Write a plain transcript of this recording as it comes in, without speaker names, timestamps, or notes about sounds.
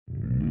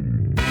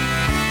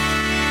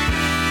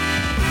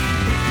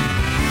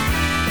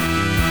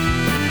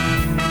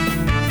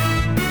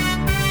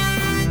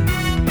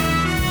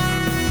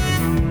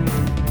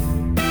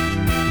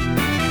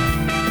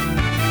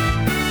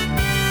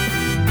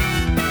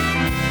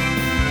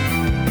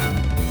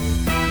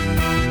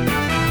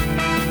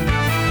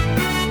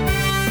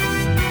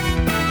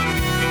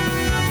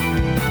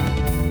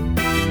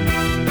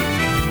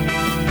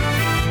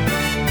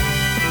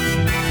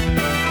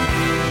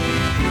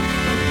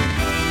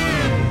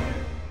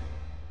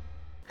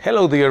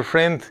Hello, dear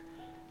friend.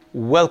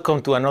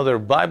 Welcome to another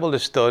Bible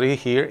study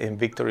here in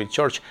Victory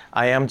Church.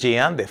 I am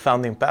Gian, the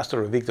founding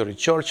pastor of Victory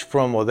Church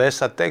from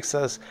Odessa,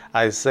 Texas.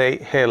 I say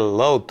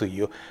hello to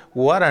you.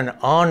 What an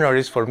honor it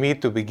is for me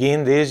to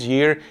begin this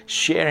year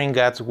sharing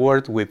God's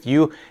Word with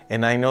you,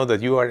 and I know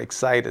that you are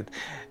excited.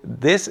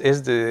 This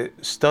is the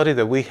study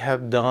that we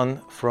have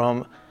done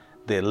from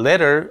the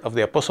letter of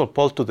the Apostle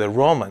Paul to the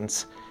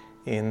Romans.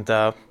 And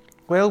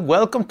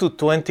welcome to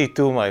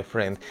 22, my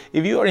friend.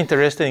 If you are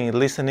interested in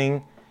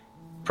listening,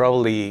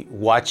 probably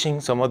watching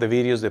some of the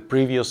videos, the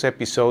previous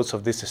episodes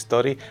of this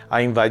study,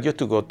 I invite you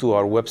to go to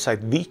our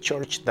website,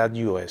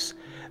 vchurch.us.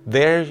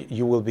 There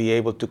you will be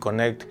able to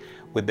connect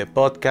with the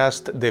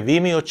podcast, the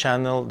Vimeo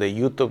channel, the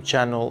YouTube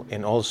channel,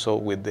 and also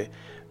with the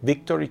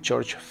Victory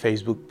Church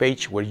Facebook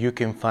page, where you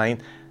can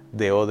find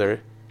the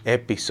other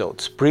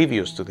episodes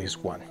previous to this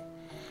one.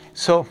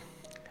 So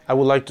I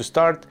would like to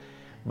start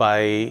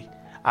by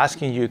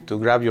asking you to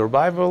grab your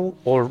Bible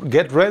or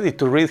get ready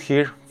to read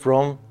here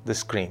from the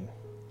screen.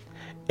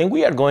 And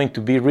we are going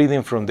to be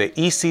reading from the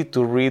easy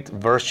to read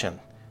version.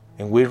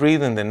 And we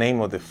read in the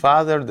name of the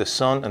Father, the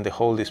Son, and the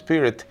Holy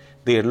Spirit.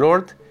 Dear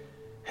Lord,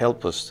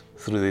 help us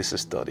through this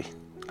study.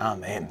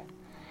 Amen.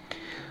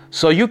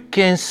 So you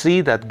can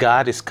see that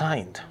God is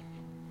kind,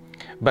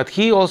 but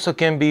He also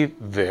can be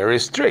very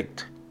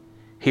strict.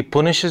 He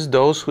punishes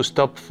those who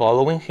stop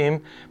following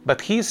Him,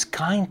 but He is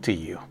kind to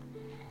you.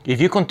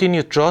 If you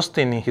continue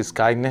trusting in His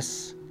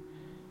kindness,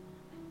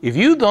 if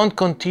you don't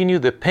continue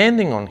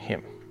depending on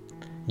Him,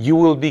 you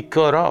will be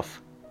cut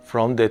off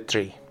from the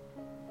tree.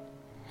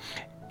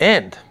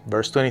 And,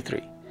 verse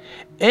 23,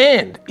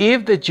 and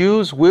if the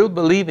Jews will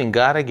believe in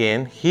God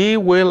again, He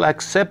will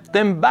accept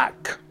them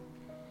back.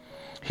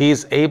 He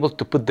is able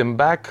to put them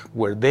back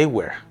where they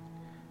were.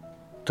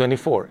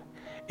 24,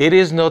 it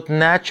is not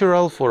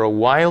natural for a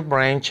wild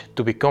branch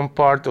to become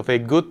part of a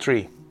good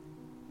tree.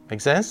 Make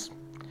sense?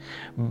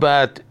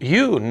 But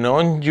you,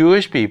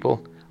 non-Jewish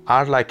people,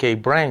 are like a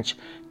branch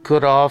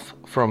cut off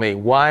from a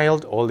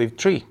wild olive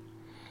tree.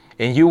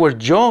 And you were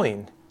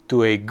joined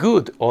to a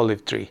good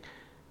olive tree.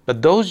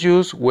 But those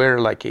Jews were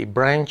like a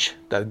branch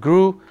that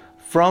grew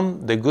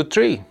from the good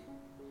tree.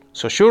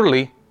 So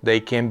surely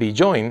they can be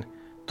joined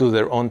to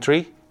their own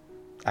tree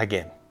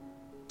again.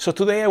 So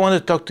today I want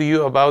to talk to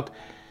you about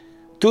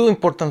two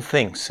important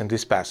things in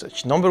this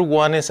passage. Number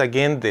one is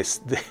again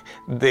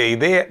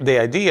the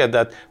idea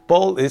that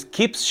Paul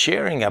keeps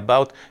sharing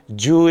about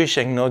Jewish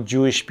and not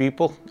Jewish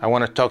people. I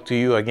want to talk to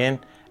you again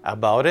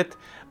about it.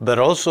 But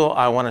also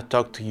I want to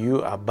talk to you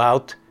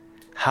about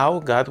how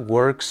God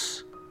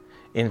works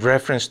in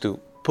reference to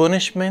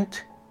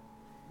punishment,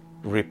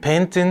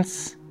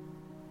 repentance,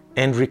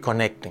 and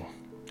reconnecting.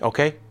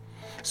 Okay?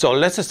 So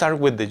let's start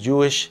with the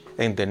Jewish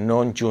and the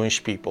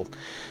non-Jewish people.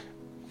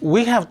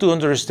 We have to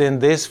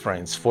understand this,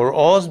 friends. For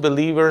us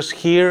believers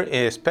here,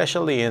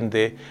 especially in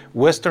the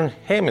Western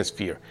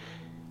Hemisphere,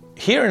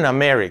 here in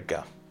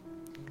America,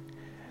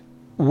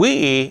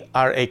 we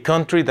are a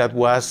country that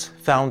was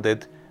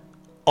founded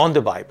on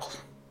the Bible.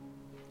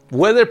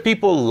 Whether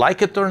people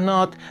like it or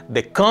not,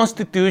 the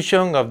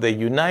Constitution of the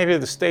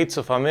United States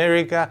of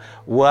America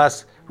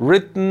was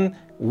written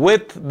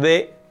with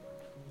the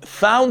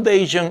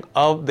foundation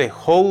of the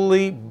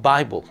Holy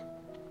Bible.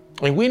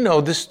 And we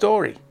know the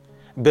story.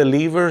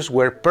 Believers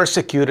were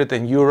persecuted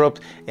in Europe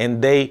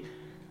and they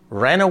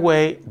ran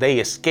away, they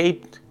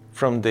escaped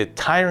from the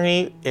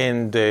tyranny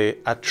and the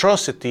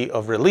atrocity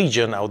of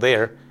religion out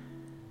there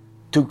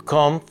to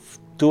come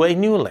to a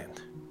new land.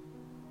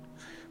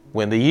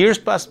 When the years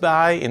passed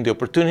by and the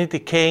opportunity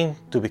came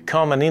to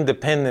become an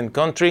independent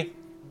country,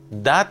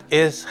 that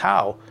is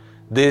how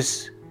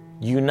this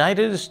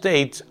United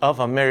States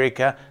of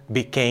America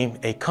became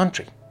a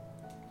country,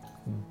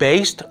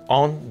 based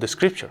on the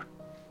Scripture.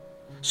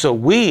 So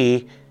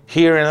we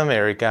here in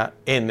America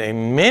and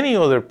in many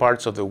other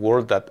parts of the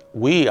world that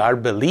we are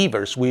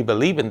believers, we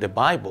believe in the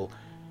Bible,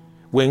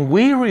 when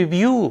we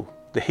review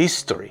the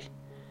history,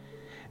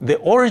 the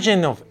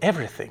origin of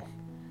everything,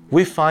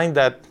 we find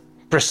that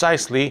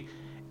precisely,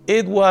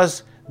 it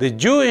was the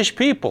Jewish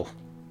people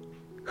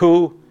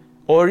who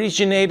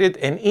originated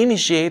and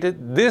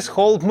initiated this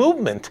whole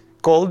movement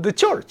called the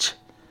church.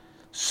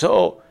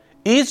 So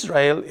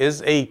Israel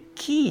is a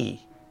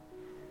key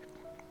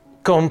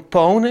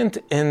component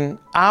in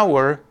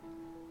our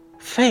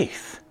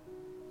faith.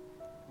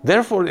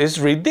 Therefore, it's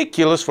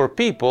ridiculous for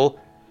people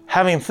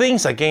having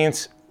things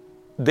against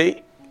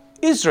the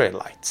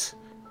Israelites.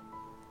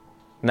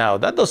 Now,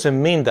 that doesn't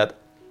mean that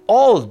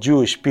all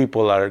Jewish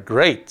people are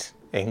great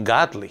and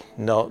godly.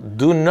 No,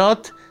 do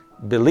not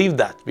believe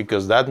that,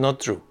 because that's not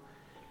true.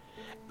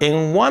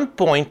 In one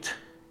point,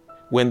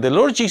 when the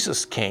Lord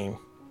Jesus came,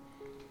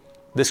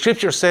 the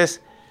Scripture says,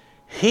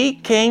 He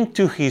came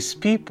to His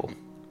people,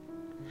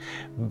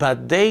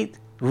 but they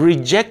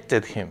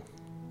rejected Him.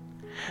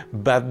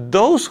 But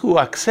those who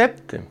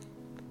accept Him,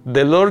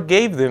 the Lord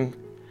gave them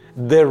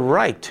the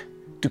right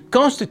to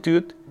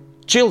constitute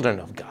children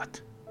of God.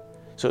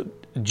 So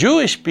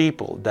Jewish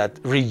people that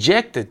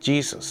rejected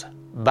Jesus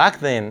back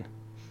then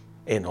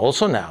and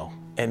also now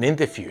and in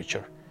the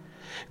future,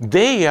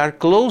 They are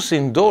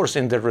closing doors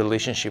in their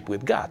relationship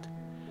with God.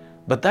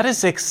 But that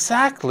is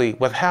exactly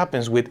what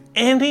happens with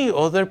any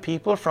other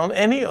people from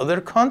any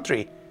other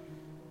country.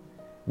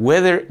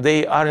 Whether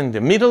they are in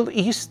the Middle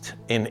East,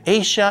 in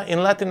Asia,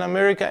 in Latin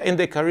America, in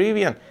the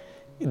Caribbean,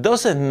 it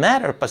doesn't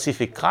matter,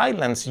 Pacific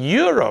Islands,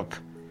 Europe,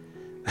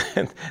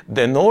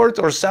 the North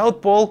or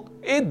South Pole,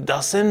 it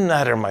doesn't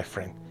matter, my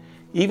friend.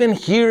 Even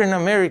here in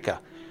America,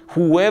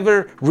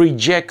 whoever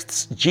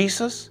rejects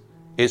Jesus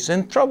is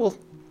in trouble.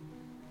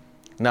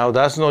 Now,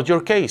 that's not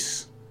your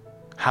case.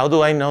 How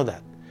do I know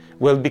that?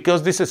 Well,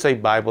 because this is a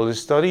Bible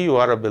study, you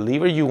are a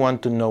believer, you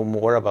want to know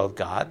more about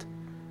God.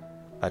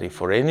 But if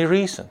for any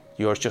reason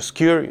you are just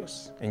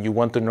curious and you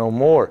want to know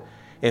more,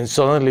 and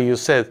suddenly you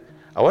said,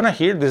 I want to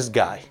hear this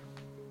guy.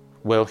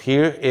 Well,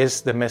 here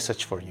is the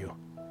message for you.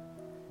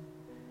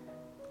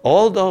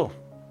 Although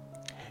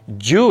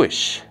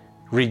Jewish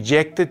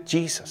rejected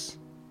Jesus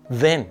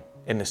then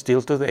and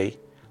still today,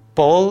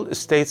 Paul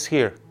states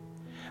here,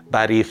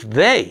 but if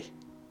they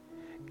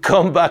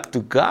come back to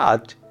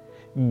God,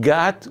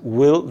 God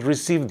will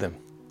receive them.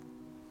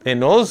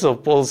 And also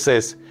Paul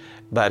says,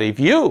 but if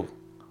you,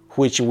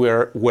 which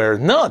were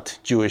not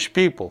Jewish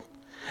people,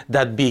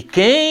 that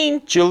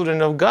became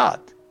children of God,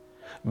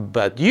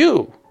 but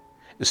you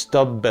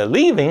stop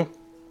believing,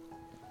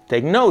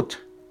 take note,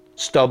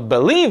 stop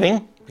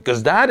believing,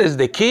 because that is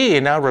the key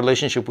in our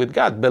relationship with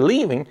God,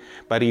 believing.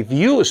 But if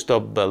you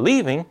stop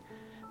believing,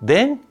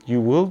 then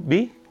you will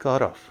be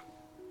cut off.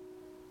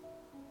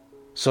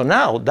 So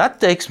now that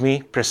takes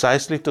me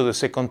precisely to the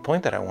second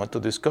point that I want to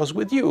discuss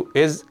with you,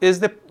 is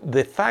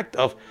the fact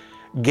of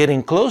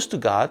getting close to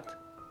God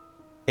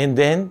and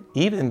then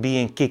even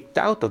being kicked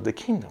out of the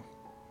kingdom.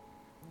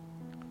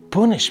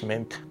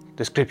 Punishment,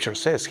 the scripture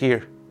says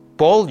here.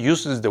 Paul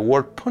uses the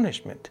word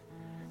punishment.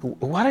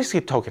 What is he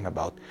talking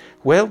about?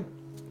 Well,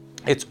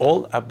 it's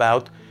all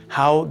about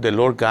how the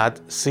Lord God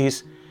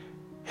sees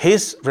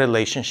his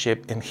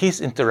relationship and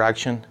his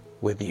interaction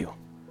with you.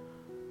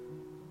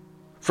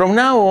 From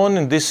now on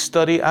in this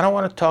study, I don't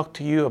want to talk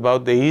to you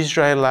about the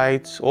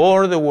Israelites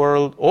or the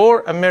world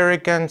or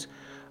Americans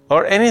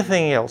or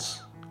anything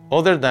else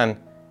other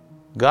than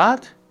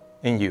God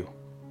and you.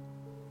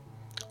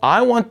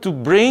 I want to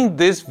bring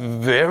this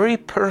very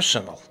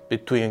personal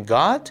between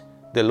God,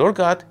 the Lord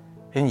God,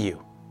 and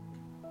you.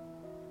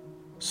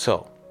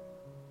 So,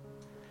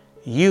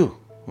 you,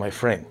 my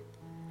friend,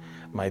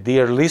 my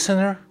dear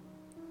listener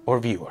or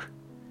viewer,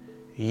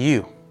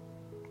 you,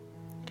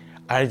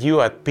 are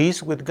you at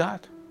peace with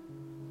God?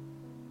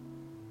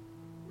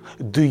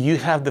 Do you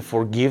have the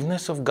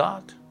forgiveness of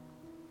God?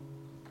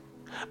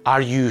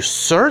 Are you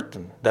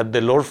certain that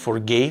the Lord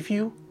forgave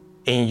you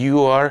and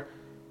you are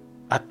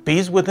at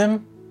peace with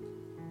Him?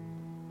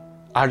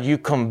 Are you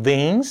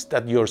convinced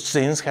that your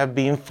sins have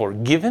been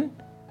forgiven?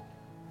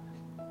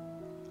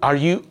 Are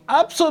you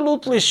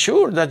absolutely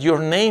sure that your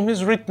name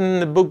is written in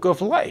the book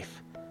of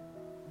life?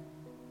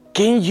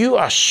 Can you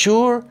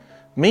assure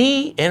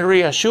me and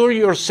reassure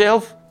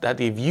yourself that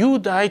if you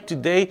die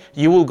today,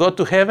 you will go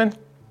to heaven?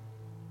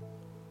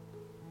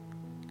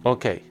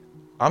 Okay,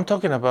 I'm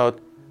talking about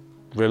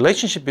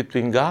relationship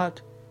between God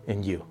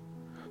and you.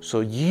 So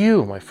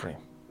you, my friend,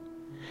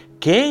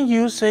 can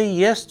you say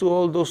yes to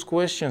all those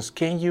questions?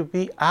 Can you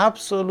be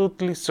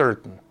absolutely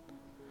certain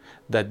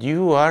that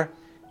you are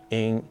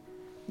in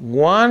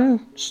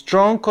one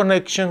strong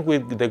connection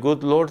with the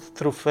good Lord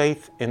through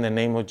faith in the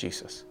name of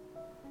Jesus?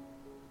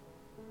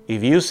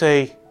 If you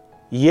say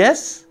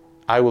yes,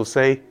 I will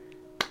say,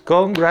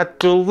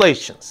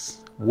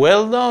 congratulations.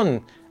 Well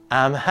done.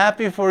 I'm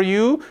happy for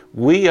you.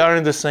 We are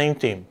in the same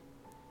team.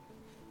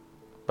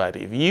 But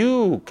if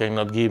you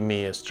cannot give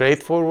me a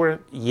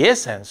straightforward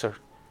yes answer,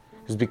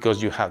 it's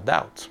because you have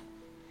doubts.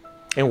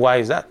 And why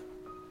is that?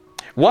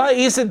 Why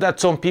is it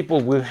that some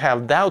people will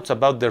have doubts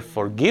about their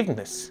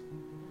forgiveness?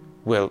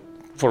 Well,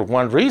 for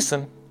one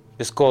reason,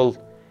 it's called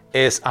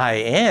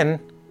sin.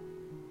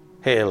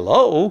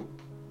 Hello.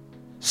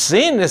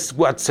 Sin is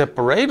what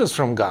separates us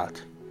from God.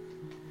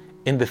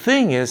 And the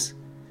thing is,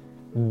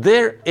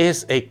 there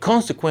is a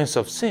consequence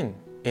of sin,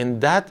 and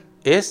that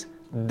is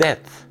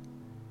death,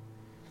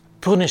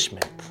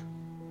 punishment.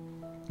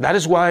 That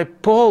is why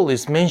Paul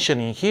is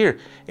mentioning here,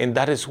 and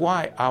that is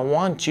why I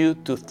want you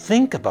to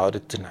think about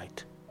it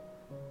tonight.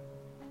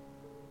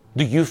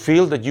 Do you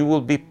feel that you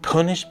will be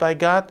punished by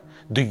God?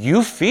 Do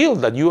you feel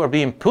that you are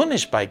being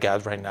punished by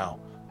God right now?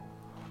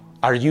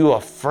 Are you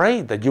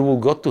afraid that you will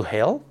go to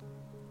hell?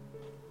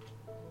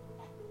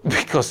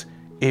 Because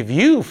if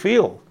you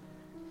feel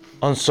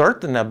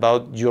uncertain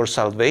about your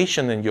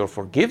salvation and your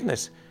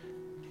forgiveness,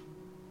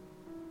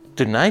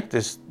 tonight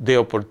is the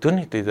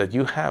opportunity that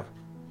you have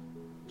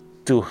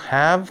to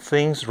have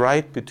things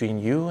right between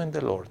you and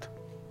the Lord.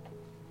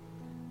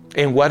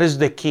 And what is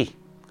the key?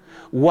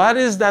 What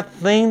is that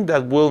thing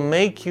that will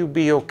make you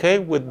be okay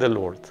with the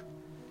Lord?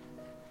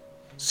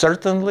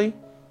 Certainly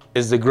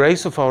is the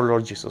grace of our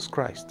Lord Jesus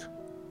Christ.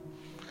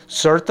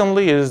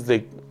 Certainly is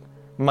the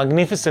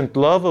magnificent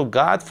love of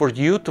God for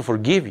you to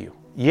forgive you.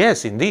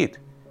 Yes, indeed.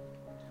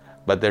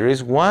 But there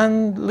is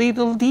one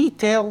little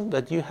detail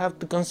that you have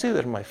to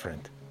consider, my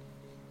friend.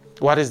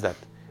 What is that?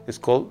 It's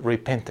called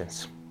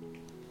repentance.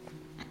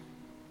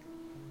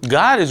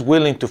 God is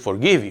willing to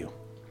forgive you.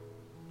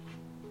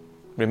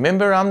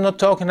 Remember, I'm not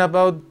talking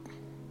about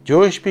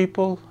Jewish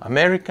people,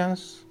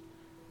 Americans,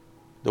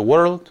 the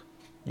world,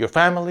 your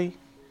family,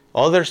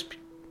 others.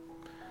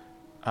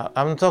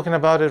 I'm talking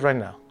about it right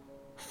now.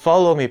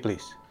 Follow me,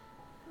 please.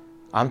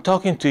 I'm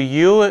talking to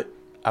you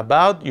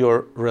about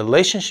your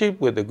relationship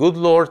with the good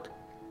Lord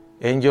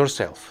and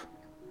yourself.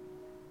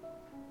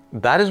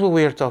 That is what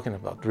we are talking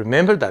about.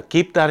 Remember that.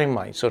 Keep that in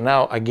mind. So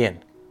now,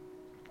 again,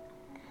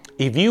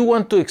 if you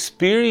want to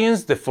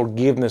experience the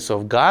forgiveness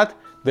of God,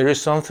 there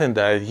is something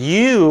that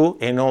you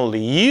and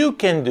only you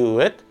can do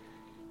it,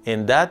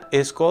 and that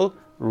is called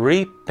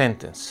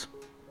repentance.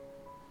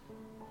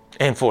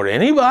 And for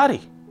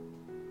anybody,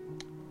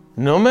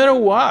 no matter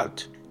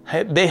what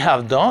they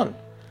have done,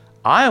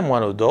 I am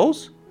one of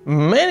those.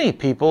 Many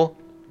people,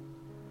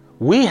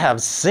 we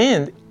have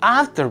sinned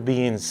after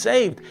being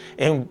saved,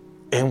 and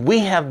we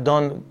have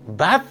done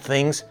bad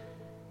things.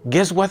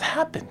 Guess what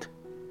happened?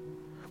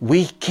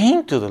 We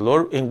came to the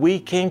Lord and we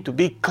came to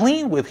be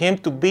clean with Him,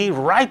 to be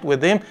right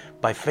with Him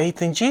by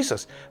faith in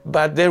Jesus.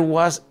 But there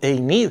was a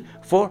need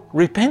for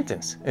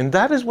repentance. And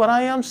that is what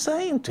I am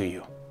saying to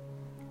you.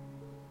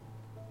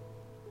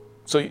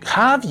 So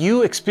have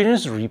you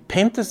experienced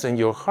repentance in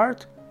your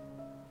heart?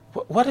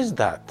 What is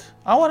that?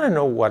 I want to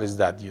know what is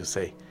that, you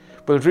say.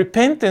 But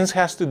repentance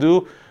has to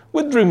do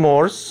with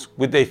remorse,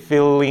 with a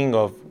feeling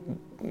of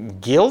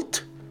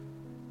guilt.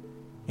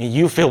 And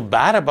you feel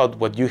bad about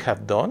what you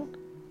have done.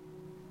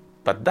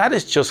 But that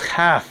is just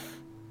half.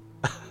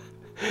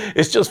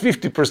 It's just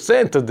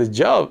 50% of the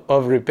job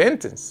of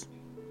repentance.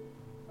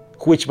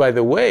 Which, by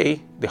the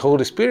way, the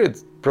Holy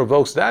Spirit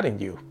provokes that in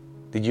you.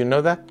 Did you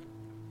know that?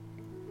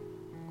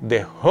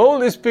 The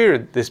Holy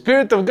Spirit, the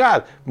Spirit of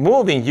God,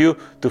 moving you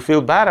to feel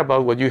bad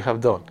about what you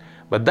have done.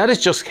 But that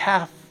is just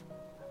half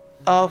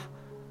of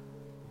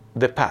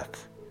the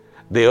path.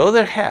 The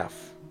other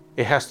half,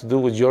 it has to do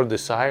with your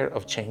desire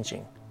of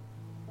changing.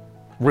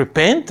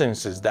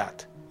 Repentance is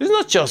that. It's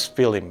not just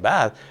feeling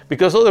bad,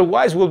 because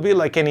otherwise we'll be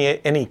like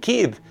any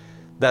kid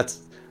that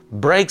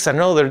breaks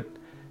another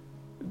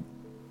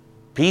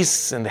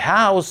piece in the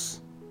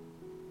house,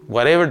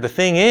 whatever the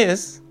thing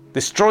is,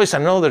 destroys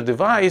another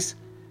device,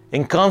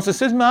 and comes and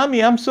says,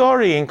 "Mommy, I'm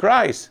sorry," and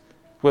cries.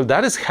 Well,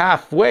 that is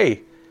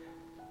halfway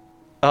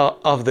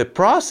of the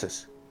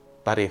process.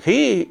 But if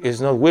he is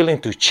not willing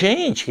to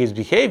change his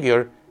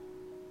behavior,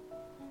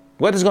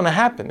 what is going to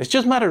happen? It's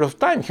just a matter of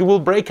time. He will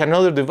break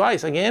another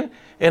device again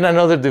and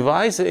another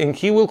device, and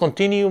he will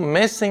continue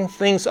messing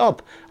things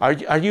up. Are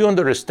you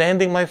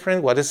understanding, my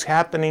friend, what is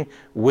happening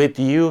with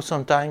you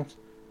sometimes?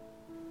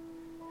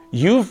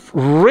 You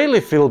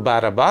really feel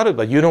bad about it,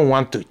 but you don't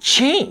want to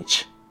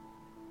change.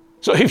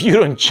 So if you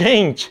don't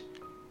change,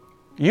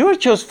 you're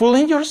just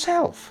fooling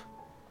yourself.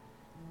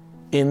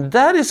 And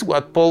that is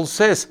what Paul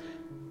says.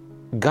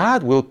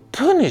 God will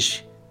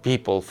punish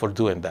people for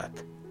doing that,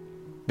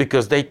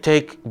 because they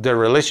take their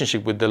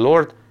relationship with the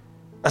Lord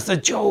as a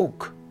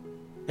joke,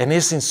 and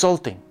it's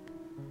insulting.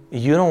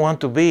 You don't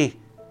want to be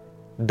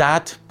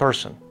that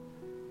person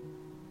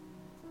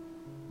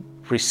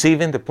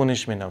receiving the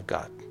punishment of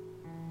God.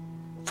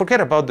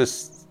 Forget about the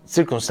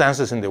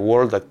circumstances in the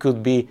world that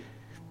could be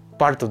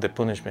part of the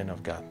punishment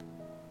of God.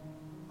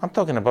 I'm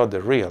talking about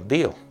the real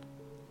deal.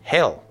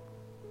 Hell.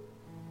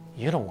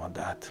 You don't want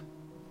that.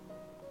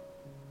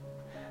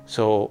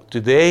 So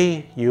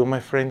today, you, my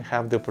friend,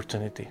 have the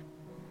opportunity.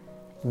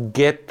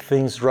 Get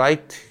things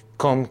right.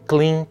 Come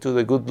clean to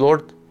the good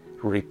Lord.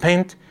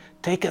 Repent.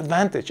 Take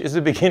advantage. It's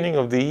the beginning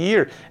of the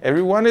year.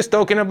 Everyone is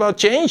talking about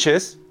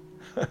changes.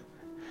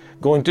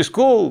 Going to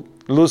school,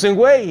 losing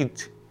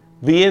weight,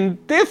 being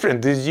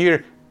different this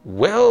year.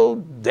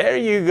 Well, there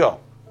you go.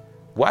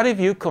 What if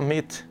you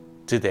commit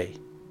today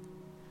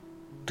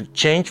to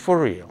change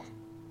for real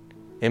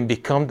and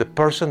become the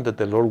person that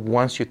the Lord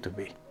wants you to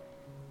be?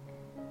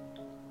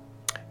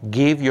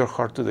 Give your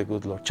heart to the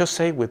good Lord. Just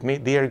say with me,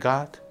 "Dear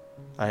God,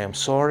 I am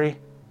sorry.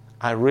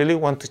 I really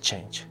want to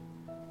change.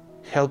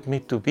 Help me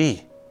to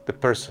be the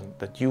person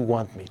that you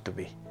want me to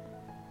be.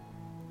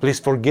 Please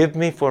forgive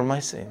me for my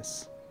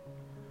sins.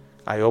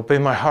 I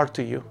open my heart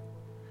to you.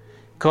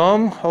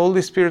 Come,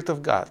 Holy Spirit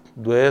of God,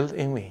 dwell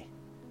in me.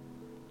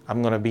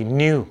 I'm going to be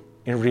new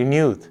and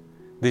renewed.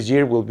 This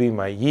year will be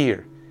my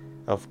year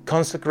of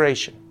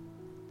consecration.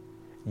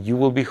 You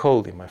will be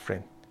holy, my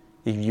friend,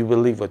 if you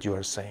believe what you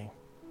are saying.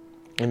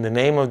 In the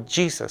name of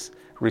Jesus,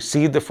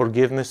 receive the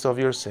forgiveness of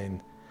your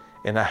sin.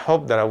 And I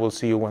hope that I will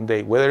see you one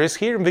day, whether it's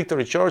here in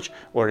Victory Church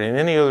or in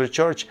any other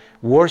church.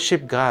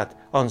 Worship God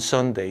on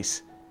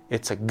Sundays.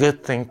 It's a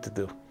good thing to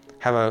do.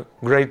 Have a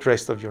great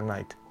rest of your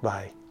night.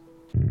 Bye.